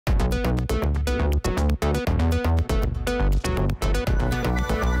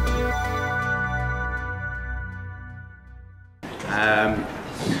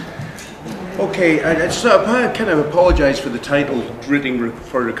Okay, I kind of apologise for the title, Treating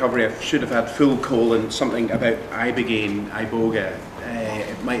for Recovery. I should have had full colon, something about Ibogaine, Iboga.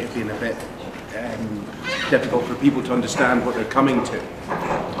 It might have been a bit difficult for people to understand what they're coming to.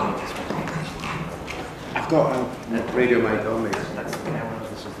 I've got a radio mic on me. That's the camera,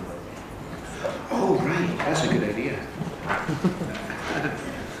 this is the radio. Oh, right, that's a good idea. I'm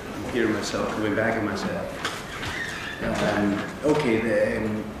hearing myself coming back at myself. Okay,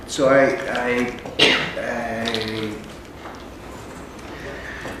 so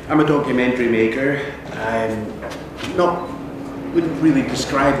I'm a documentary maker. Wouldn't really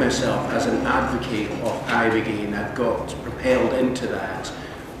describe myself as an advocate of Ibogaine. I got propelled into that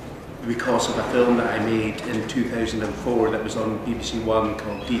because of a film that I made in 2004 that was on BBC One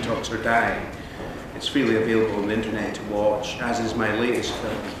called Detox or Die. It's freely available on the internet to watch, as is my latest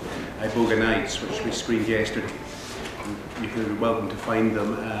film, Ibogaine Nights, which we screened yesterday. You're welcome to find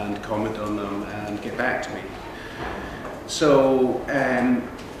them and comment on them and get back to me. So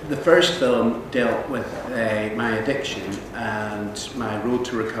the first film dealt with my addiction and my road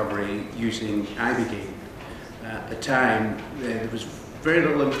to recovery using Ibogaine. At the time, there was very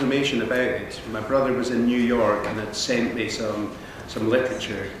little information about it. My brother was in New York and had sent me some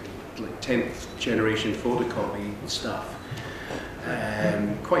literature, like 10th generation photocopy stuff.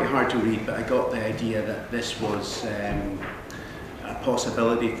 Quite hard to read, but I got the idea that this was a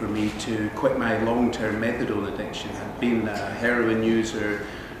possibility for me to quit my long-term methadone addiction. I'd been a heroin user,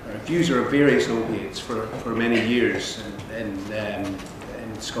 or a user of various opiates for many years in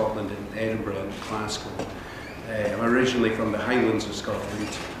Scotland, in Edinburgh and Glasgow. I'm originally from the Highlands of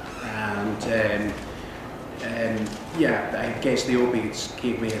Scotland, and yeah, I guess the opiates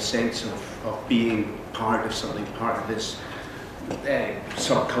gave me a sense of being part of something, part of this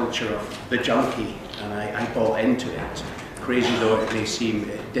subculture of the junkie, and I bought into it. Crazy though it may seem,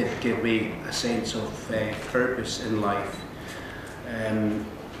 it did give me a sense of purpose in life.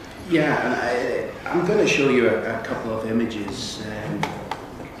 Yeah, and I'm going to show you a couple of images.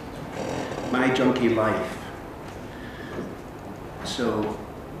 My junkie life. So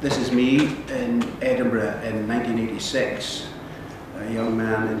this is me in Edinburgh in 1986. A young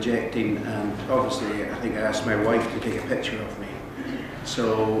man injecting, and obviously I think I asked my wife to take a picture of me.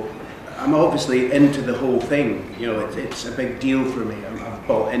 So I'm obviously into the whole thing, you know, it's a big deal for me. I've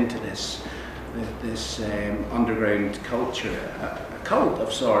bought into this underground culture, a cult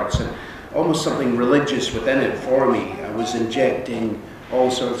of sorts, and almost something religious within it for me. I was injecting all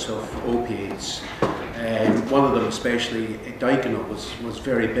sorts of opiates. One of them, especially Ibogaine, was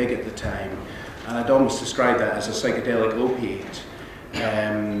very big at the time, and I'd almost describe that as a psychedelic opiate.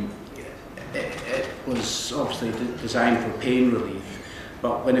 It was obviously designed for pain relief,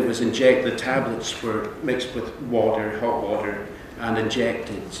 but when it was injected, the tablets were mixed with water, hot water, and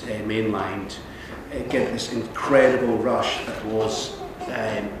injected, mainlined. It gave this incredible rush that was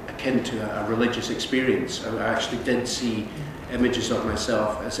akin to a religious experience. I actually did see images of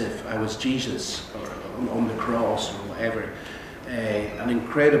myself as if I was Jesus, or on the cross, or whatever. An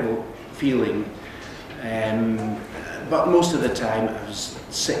incredible feeling. But most of the time I was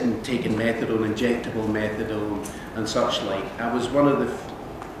sitting taking methadone, injectable methadone and such like. I was one of the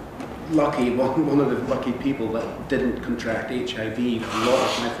lucky people that didn't contract HIV. A lot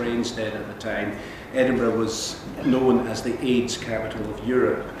of my friends did at the time. Edinburgh was known as the AIDS capital of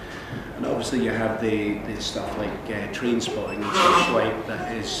Europe. And obviously you have the stuff like train spotting and such like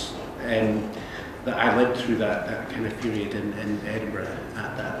that is that I lived through that kind of period in Edinburgh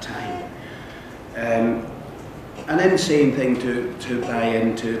at that time. An insane thing to buy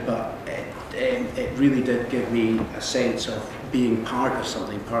into, but it really did give me a sense of being part of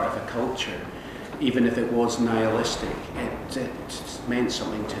something, part of a culture. Even if it was nihilistic, it meant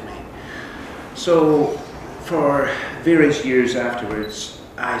something to me. So for various years afterwards,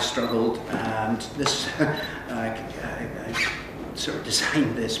 I struggled, and this I sort of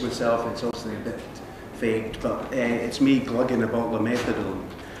designed this myself. It's obviously a bit faked, but it's me glugging a bottle of methadone.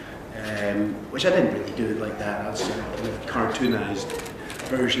 Which I didn't really do it like that. That's a kind of cartoonized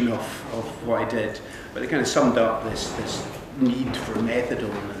version of what I did. But it kind of summed up this need for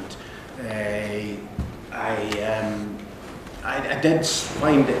methadone, and I did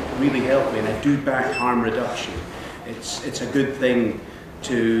find it really helped me, and I do back harm reduction. It's a good thing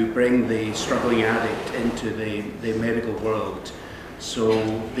to bring the struggling addict into the medical world so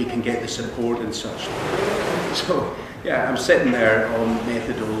they can get the support and such. So yeah, I'm sitting there on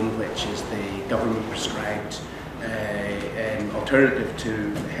methadone, which is the government prescribed alternative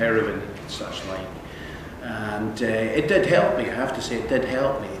to heroin and such like. And it did help me, I have to say, it did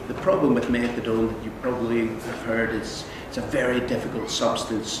help me. The problem with methadone that you probably have heard is it's a very difficult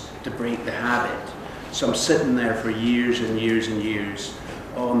substance to break the habit. So I'm sitting there for years and years and years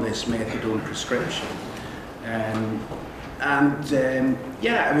on this methadone prescription.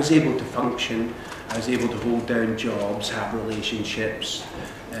 Yeah, I was able to function. I was able to hold down jobs, have relationships.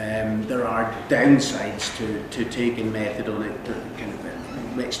 There are downsides to taking methadone. It kind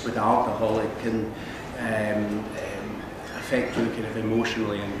of mixed with alcohol, it can affect you kind of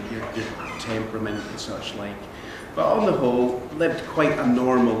emotionally and your temperament and such like. But on the whole, lived quite a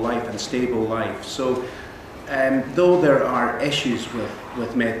normal life and stable life. So though there are issues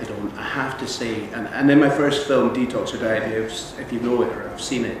with methadone, I have to say, and in my first film, Detox or Die, if you know it or have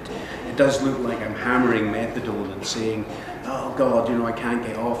seen it, it does look like I'm hammering methadone and saying, oh God, you know, I can't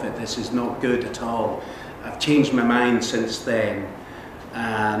get off it, this is not good at all. I've changed my mind since then,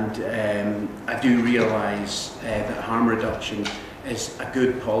 and I do realise that harm reduction is a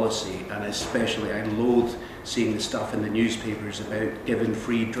good policy, and especially I loathe seeing the stuff in the newspapers about giving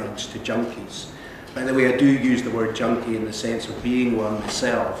free drugs to junkies. By the way, I do use the word junkie in the sense of being one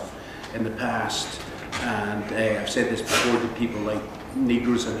myself in the past, and I've said this before to people like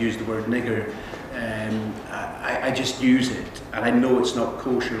Negroes have used the word nigger. I just use it, and I know it's not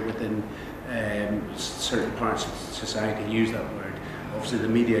kosher within certain parts of society to use that word. Obviously the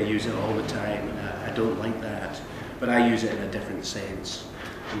media use it all the time, and I don't like that, but I use it in a different sense.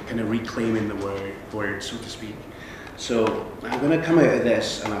 I'm kind of reclaiming the word, so to speak. So I'm going to come out of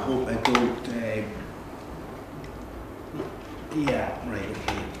this, and I hope I don't, yeah, right,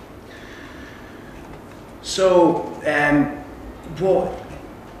 okay. So,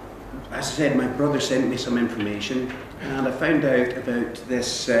 as I said, my brother sent me some information, and I found out about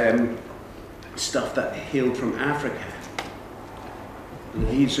this stuff that hailed from Africa. And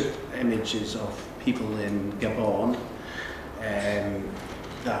these are images of people in Gabon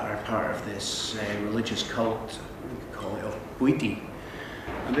that are part of this religious cult, we could call it, of Bwiti.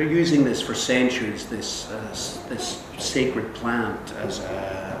 And they're using this for centuries, this sacred plant, as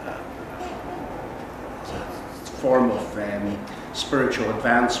a form of spiritual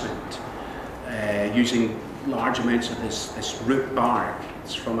advancement, using large amounts of this root bark.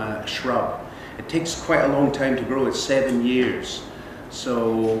 It's from a shrub. It takes quite a long time to grow, it's 7 years.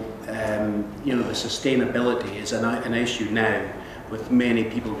 So, you know, the sustainability is an issue now, with many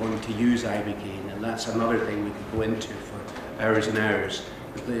people wanting to use Ibogaine, and that's another thing we could go into for hours and hours.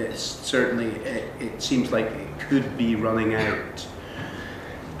 But certainly, it seems like it could be running out.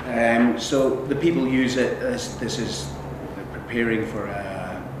 So the people use it as this is preparing for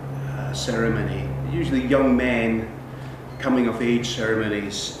a ceremony. Usually young men coming of age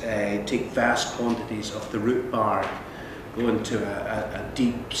ceremonies take vast quantities of the root bark, go into a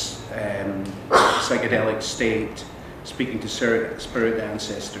deep psychedelic state, speaking to spirit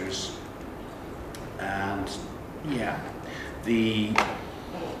ancestors, and yeah, the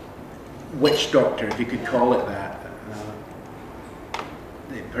witch doctor, if you could call it that,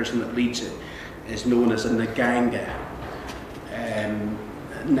 the person that leads it, is known as a Nganga.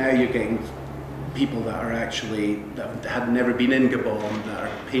 Now you're getting people that are actually, that had never been in Gabon, that are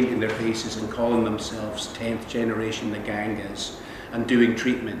painting their faces and calling themselves 10th generation Ngangas and doing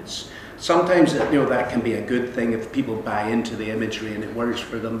treatments. Sometimes, you know, that can be a good thing if people buy into the imagery and it works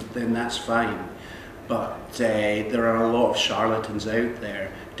for them, then that's fine. But there are a lot of charlatans out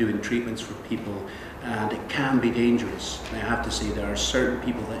there doing treatments for people, and it can be dangerous. And I have to say, there are certain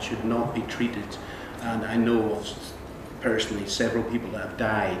people that should not be treated, and I know of personally several people that have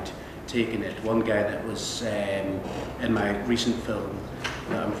died taking it. One guy that was in my recent film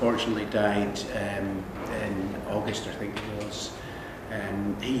that unfortunately died in August, I think it was.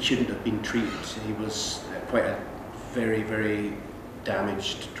 He shouldn't have been treated. He was quite a very, very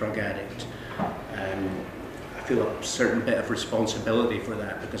damaged drug addict. I feel a certain bit of responsibility for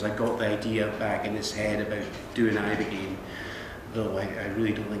that, because I got the idea back in his head about doing Ibogaine, though I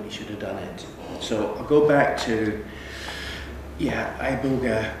really don't think he should have done it. So I'll go back to, yeah,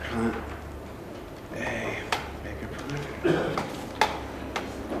 Iboga plant. Beg your pardon.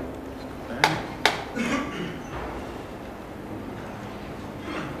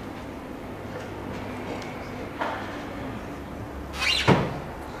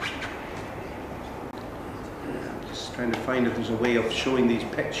 Trying to find if there's a way of showing these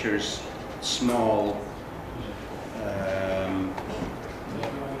pictures small.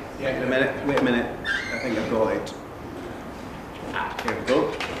 Wait a minute, I think I've got it. There we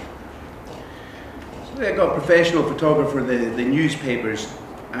go. So I got a professional photographer. The newspapers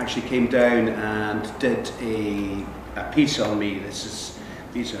actually came down and did a piece on me.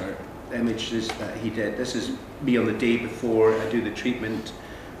 These are images that he did. This is me on the day before I do the treatment.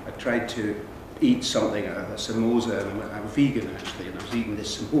 I tried to eat something, a samosa, and I'm a vegan actually, and I was eating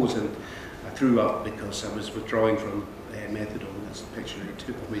this samosa and I threw up because I was withdrawing from methadone. That's the picture they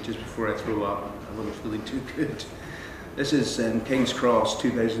took of me just before I threw up. I wasn't feeling too good. This is King's Cross,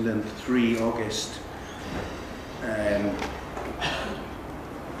 2003, August.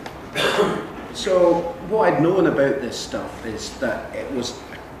 So what I'd known about this stuff is that it was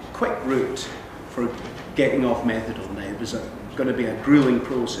a quick route for getting off methadone. Now, it was going to be a grueling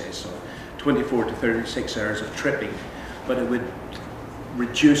process of 24 to 36 hours of tripping, but it would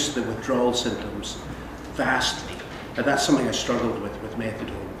reduce the withdrawal symptoms vastly. And that's something I struggled with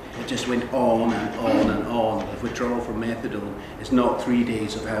methadone. It just went on and on and on. The withdrawal from methadone is not 3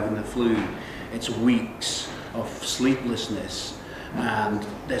 days of having the flu, it's weeks of sleeplessness and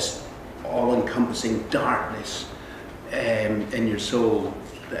this all-encompassing darkness in your soul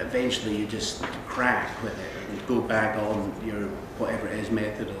that eventually you just crack with it and go back on your whatever it is,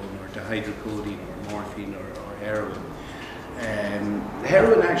 methadone or dihydrocodone or morphine or heroin.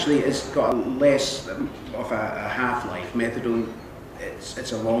 Heroin actually has got less of a half-life. Methadone,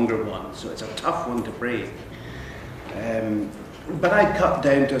 it's a longer one, so it's a tough one to break. But I'd cut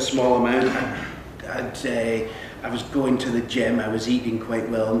down to a small amount. I was going to the gym, I was eating quite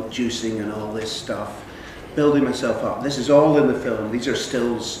well, juicing and all this stuff, building myself up. This is all in the film. These are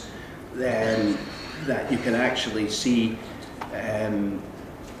stills that you can actually see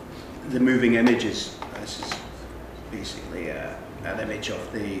the moving images. This is basically an image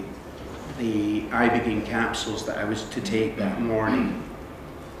of the Ibogaine capsules that I was to take that morning.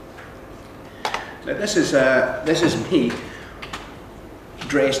 Now this is me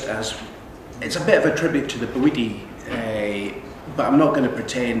dressed as, it's a bit of a tribute to the Bwiti, but I'm not going to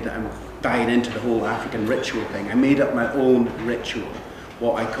pretend that I'm buying into the whole African ritual thing. I made up my own ritual,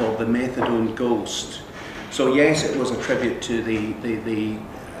 what I call the methadone ghost. So yes, it was a tribute to the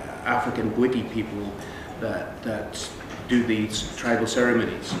African Bwiti people that do these tribal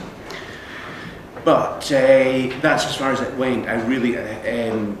ceremonies. But that's as far as it went. I really,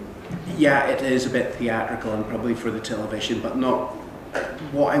 yeah, it is a bit theatrical and probably for the television, but not.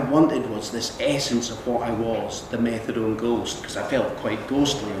 What I wanted was this essence of what I was, the methadone ghost, because I felt quite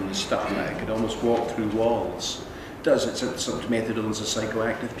ghostly on this stuff. I could almost walk through walls. It does, methadone's a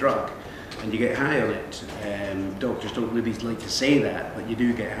psychoactive drug, and you get high on it. Doctors don't really like to say that, but you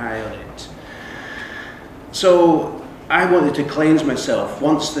do get high on it. So I wanted to cleanse myself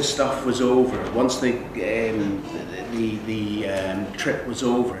once the stuff was over, once the trip was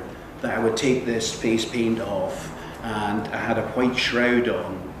over, that I would take this face paint off, and I had a white shroud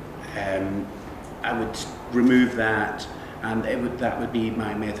on. I would remove that, and that would be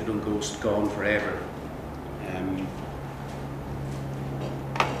my methadone ghost gone forever.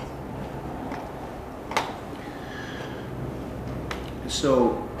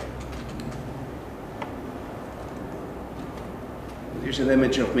 So here's an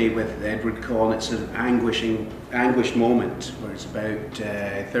image of me with Edward Conn. It's an anguish moment where it's about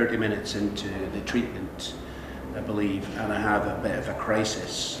 30 minutes into the treatment, I believe, and I have a bit of a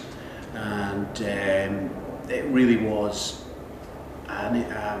crisis, and it really was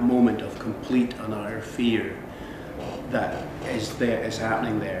a moment of complete and utter fear that is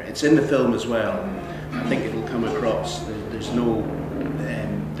happening there. It's in the film as well. I think it will come across. There's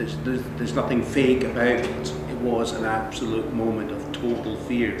nothing fake about it. It was an absolute moment of total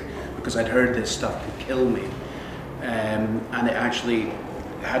fear because I'd heard this stuff could kill me, and it actually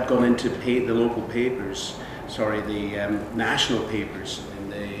had gone into the local papers. Sorry, the national papers in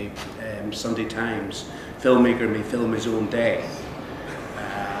the Sunday Times. Filmmaker may film his own death,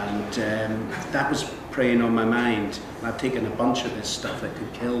 and that was preying on my mind. I've taken a bunch of this stuff that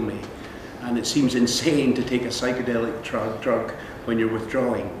could kill me, and it seems insane to take a psychedelic drug when you're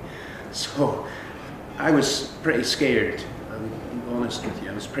withdrawing. So I was pretty scared. I'm honest with you,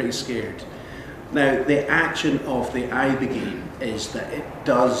 I was pretty scared. Now, the action of the Ibogaine is that it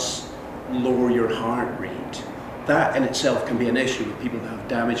does lower your heart rate. That in itself can be an issue with people that have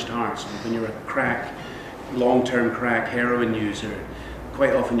damaged hearts. When you're a long-term crack heroin user,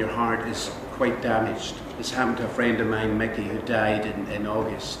 quite often your heart is quite damaged. This happened to a friend of mine, Mickey, who died in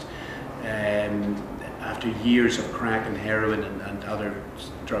August after years of crack and heroin and other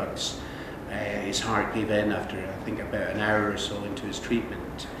drugs. His heart gave in after, I think, about an hour or so into his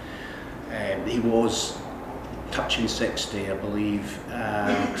treatment. He was touching 60, I believe,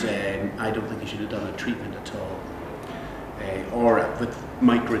 and I don't think he should have done a treatment at all, or with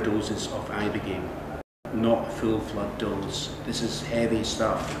microdoses of Ibogaine, not a full flood dose. This is heavy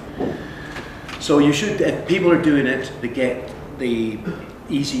stuff. So you should, if people are doing it, they get the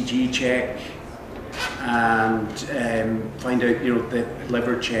ECG check and find out, the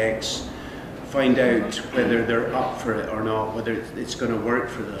liver checks, find out whether they're up for it or not, whether it's going to work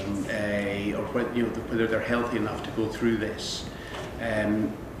for them, or whether they're healthy enough to go through this.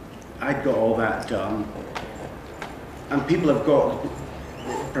 I'd got all that done, and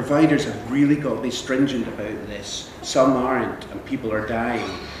providers have really got to be stringent about this. Some aren't, and people are dying,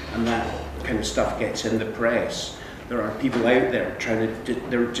 and that kind of stuff gets in the press. There are people out there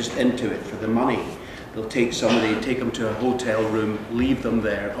they're just into it for the money. They'll take somebody, take them to a hotel room, leave them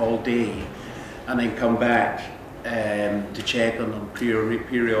there all day, and then come back to check on them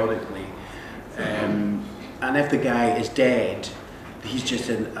periodically. And if the guy is dead, he's just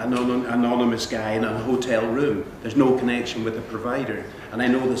an anonymous guy in a hotel room. There's no connection with the provider. And I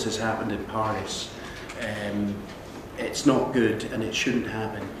know this has happened in Paris. It's not good, and it shouldn't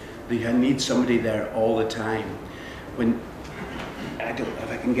happen. You need somebody there all the time. I don't know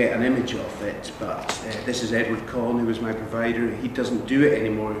if I can get an image of it, but this is Edward Conn, who was my provider. He doesn't do it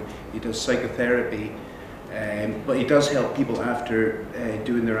anymore. He does psychotherapy, but he does help people after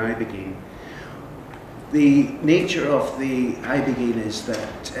doing their Ibogaine. The nature of the Ibogaine is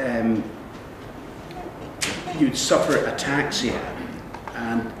that you'd suffer ataxia,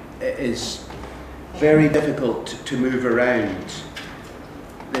 and it is very difficult to move around.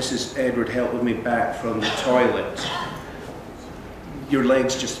 This is Edward helping me back from the toilet. Your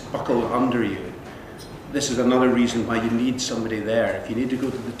legs just buckle under you. This is another reason why you need somebody there. If you need to go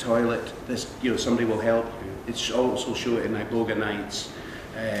to the toilet, somebody will help you. It's also shown in Iboga nights,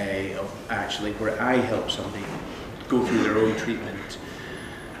 actually, where I help somebody go through their own treatment.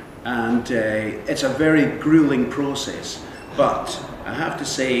 And it's a very grueling process, but I have to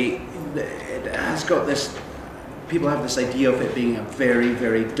say, it has got this, people have this idea of it being a very,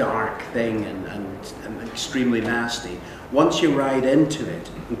 very dark thing and extremely nasty. Once you ride into it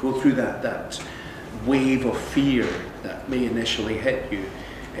and go through that wave of fear that may initially hit you,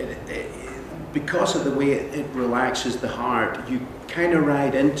 because of the way it relaxes the heart, you kind of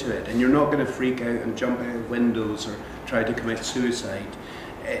ride into it, and you're not going to freak out and jump out of windows or try to commit suicide.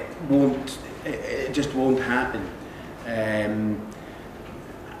 It just won't happen.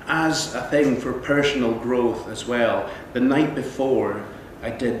 As a thing for personal growth as well, the night before I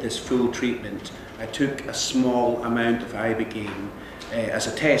did this full treatment, I took a small amount of Ibogaine as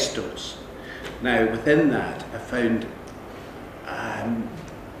a test dose. Now, within that, I found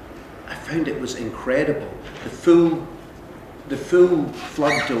it was incredible. The full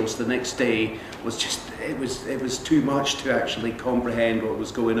flood dose the next day was just, it was too much to actually comprehend what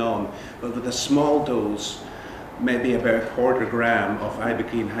was going on. But with a small dose, maybe about 1/4 gram of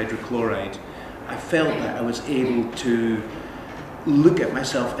Ibogaine hydrochloride, I felt that I was able to look at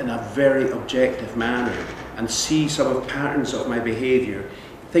myself in a very objective manner and see some of the patterns of my behaviour,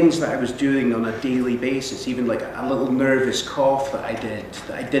 things that I was doing on a daily basis, even like a little nervous cough that I did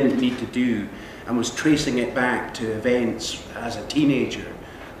that I didn't need to do, and was tracing it back to events as a teenager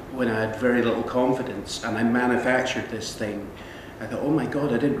when I had very little confidence, and I manufactured this thing. I thought, oh my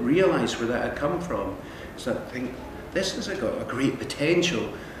God, I didn't realise where that had come from. So I think this has got a great potential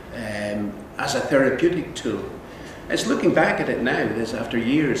as a therapeutic tool. It's looking back at it now, after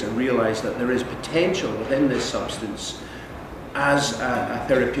years, I realise that there is potential within this substance as a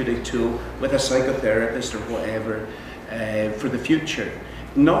therapeutic tool with a psychotherapist or whatever for the future.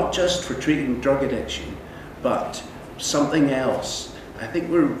 Not just for treating drug addiction, but something else. I think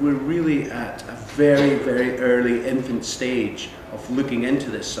we're really at a very, very early infant stage of looking into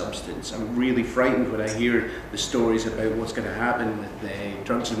this substance. I'm really frightened when I hear the stories about what's going to happen with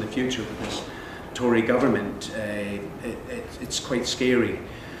drugs in the future with this Tory government. It's quite scary.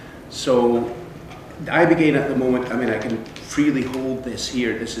 So Ibogaine at the moment, I mean, I can freely hold this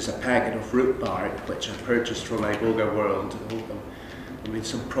here. This is a packet of root bark, which I purchased from Iboga World. I made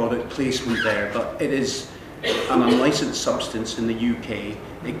some product placement there, but it is an unlicensed substance in the UK.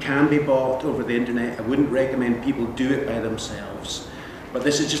 It can be bought over the internet. I wouldn't recommend people do it by themselves. But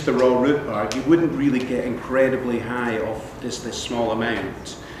this is just the raw root bark. You wouldn't really get incredibly high off this small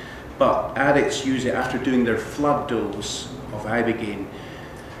amount. But addicts use it after doing their flood dose of Ibogaine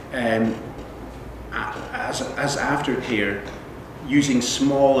as aftercare, using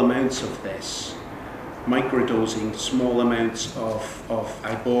small amounts of this, microdosing small amounts of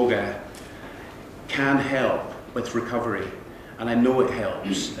Iboga can help with recovery. And I know it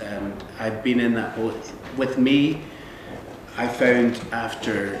helps. I've been in that boat. With me, I found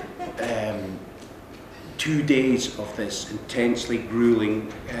after 2 days of this intensely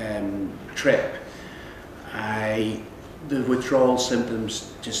grueling trip, the withdrawal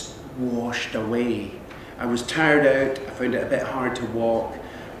symptoms just washed away. I was tired out, I found it a bit hard to walk,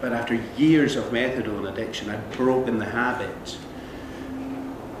 but after years of methadone addiction, I'd broken the habit.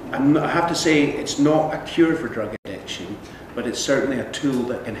 I have to say it's not a cure for drug addiction, but it's certainly a tool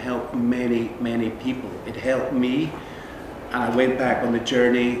that can help many, many people. It helped me, and I went back on the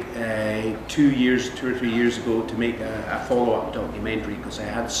journey 2 or 3 years ago to make a follow-up documentary, because I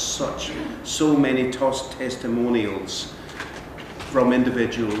had so many testimonials from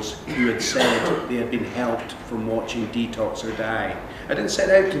individuals who had said they had been helped from watching Detox or Die. I didn't set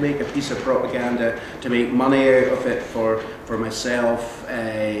out to make a piece of propaganda to make money out of it for myself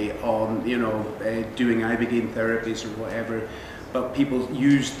on doing Ibogaine therapies or whatever, but people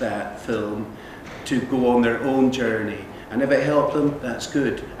used that film to go on their own journey, and if it helped them, that's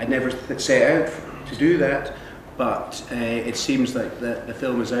good. I never set out to do that, but it seems like the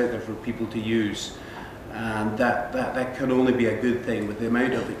film is out there for people to use. And that can only be a good thing. With the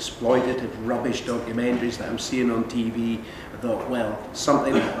amount of exploitative rubbish documentaries that I'm seeing on TV, I thought, well,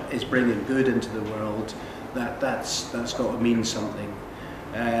 something that is bringing good into the world, that's got to mean something.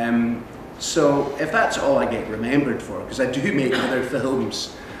 So if that's all I get remembered for, because I do make other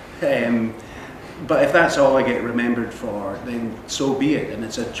films, but if that's all I get remembered for, then so be it. And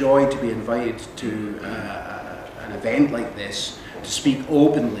it's a joy to be invited to an event like this, to speak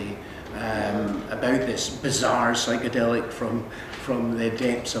openly about this bizarre psychedelic from the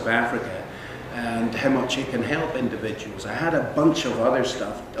depths of Africa, and how much it can help individuals. I had a bunch of other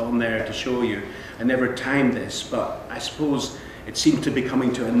stuff on there to show you. I never timed this, but I suppose it seemed to be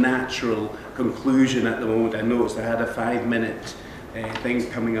coming to a natural conclusion at the moment. I noticed I had a 5-minute thing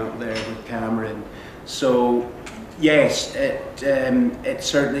coming up there with Cameron. So yes, it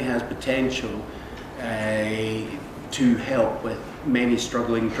certainly has potential to help with many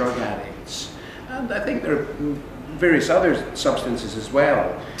struggling drug addicts. And I think there are various other substances as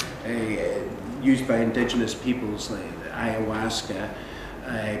well, used by indigenous peoples, like ayahuasca,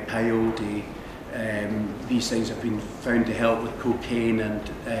 peyote. These things have been found to help with cocaine and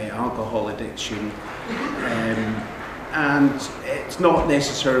alcohol addiction. And it's not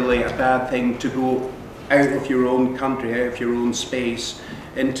necessarily a bad thing to go out of your own country, out of your own space,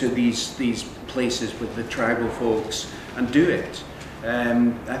 into these places with the tribal folks and do it.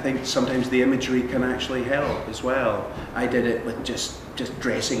 I think sometimes the imagery can actually help as well. I did it with just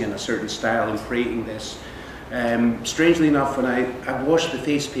dressing in a certain style and creating this. Strangely enough, when I washed the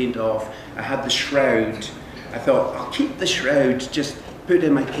face paint off, I had the shroud. I thought, I'll keep the shroud, just put it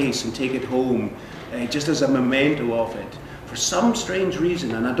in my case and take it home, just as a memento of it. For some strange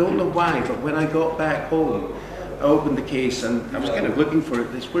reason, and I don't know why, but when I got back home, I opened the case and I was kind of looking for it.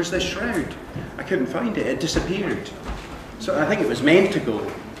 Where's this shroud? I couldn't find it. It disappeared. So I think it was meant to go.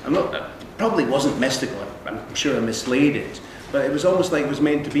 It probably wasn't mystical. I'm sure I mislaid it, but it was almost like it was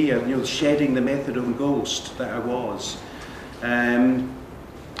meant to be shedding the methadone ghost that I was.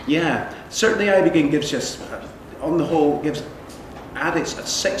 Yeah, certainly Ibogaine gives us, on the whole, gives addicts a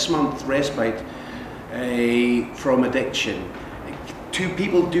 6-month respite from addiction.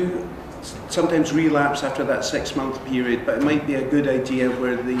 People do sometimes relapse after that 6-month period, but it might be a good idea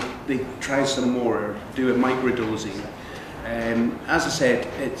where they try some more or do a microdosing. As I said,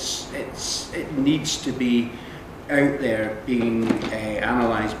 it needs to be out there being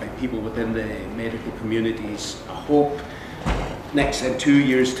analysed by people within the medical communities. I hope in 2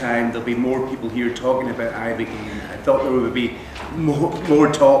 years' time there'll be more people here talking about Ibogaine. I thought there would be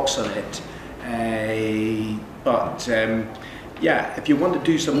more talks on it, but yeah, if you want to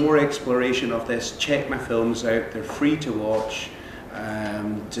do some more exploration of this, check my films out. They're free to watch,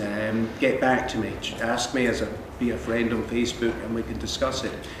 and get back to me. Ask me be a friend on Facebook and we can discuss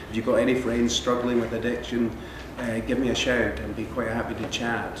it. If you've got any friends struggling with addiction, give me a shout. I'll be quite happy to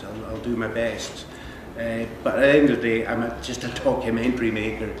chat. I'll do my best. But at the end of the day, I'm just a documentary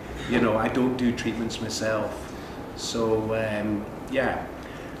maker. I don't do treatments myself. So yeah,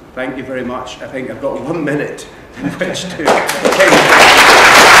 thank you very much. I think I've got 1 minute in which to